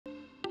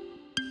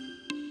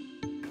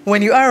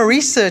When you are a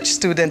research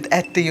student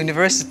at the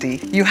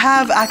university, you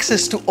have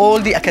access to all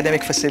the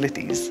academic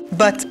facilities.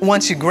 But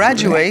once you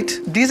graduate,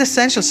 these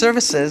essential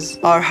services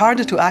are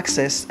harder to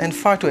access and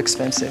far too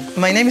expensive.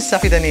 My name is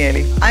Safi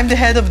Danieli. I'm the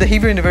head of the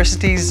Hebrew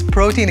University's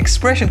Protein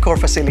Expression Core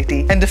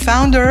facility and the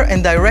founder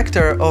and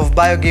director of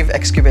BioGiv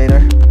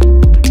Excavator.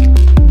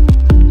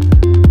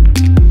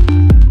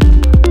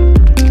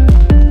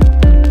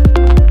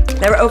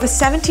 There are over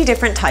 70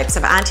 different types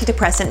of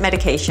antidepressant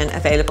medication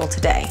available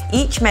today.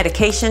 Each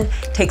medication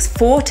takes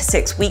 4 to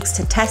 6 weeks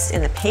to test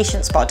in the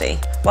patient's body.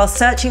 While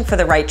searching for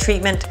the right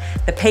treatment,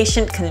 the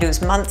patient can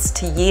lose months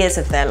to years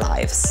of their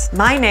lives.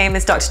 My name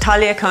is Dr.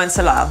 Talia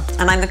Cohen-Salal,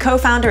 and I'm the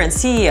co-founder and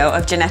CEO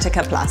of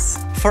Genetika Plus.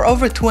 For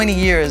over 20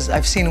 years,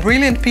 I've seen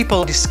brilliant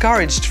people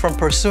discouraged from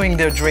pursuing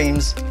their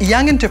dreams.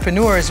 Young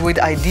entrepreneurs with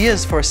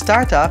ideas for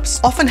startups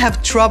often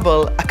have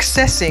trouble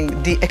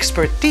accessing the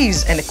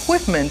expertise and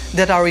equipment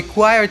that are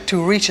required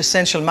to reach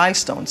essential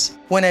milestones.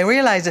 When I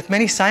realized that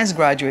many science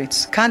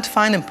graduates can't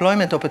find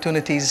employment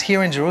opportunities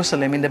here in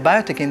Jerusalem in the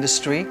biotech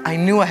industry, I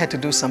knew I had to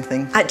do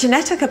something. At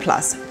Genetika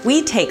Plus,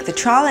 we take the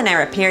trial and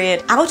error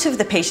period out of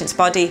the patient's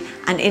body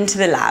and into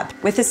the lab.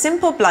 With a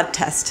simple blood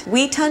test,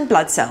 we turn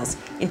blood cells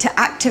into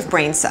active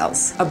brain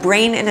cells, a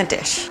brain in a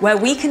dish, where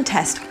we can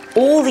test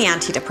all the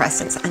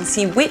antidepressants and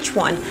see which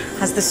one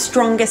has the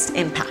strongest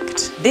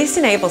impact. This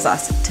enables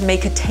us to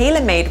make a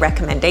tailor-made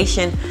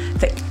recommendation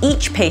for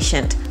each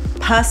patient,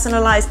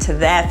 personalized to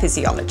their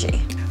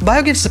physiology.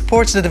 BioGiv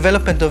supports the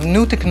development of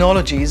new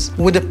technologies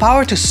with the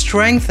power to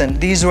strengthen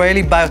the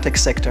Israeli biotech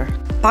sector.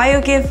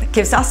 BioGiv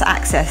gives us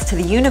access to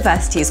the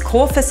university's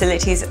core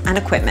facilities and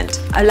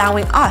equipment,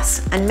 allowing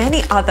us and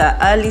many other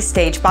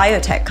early-stage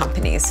biotech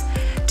companies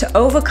to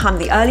overcome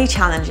the early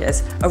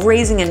challenges of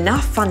raising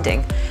enough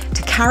funding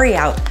to carry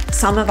out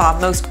some of our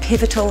most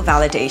pivotal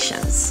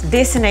validations.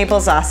 This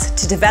enables us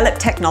to develop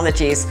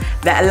technologies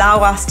that allow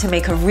us to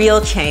make a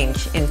real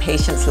change in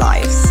patients'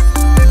 lives.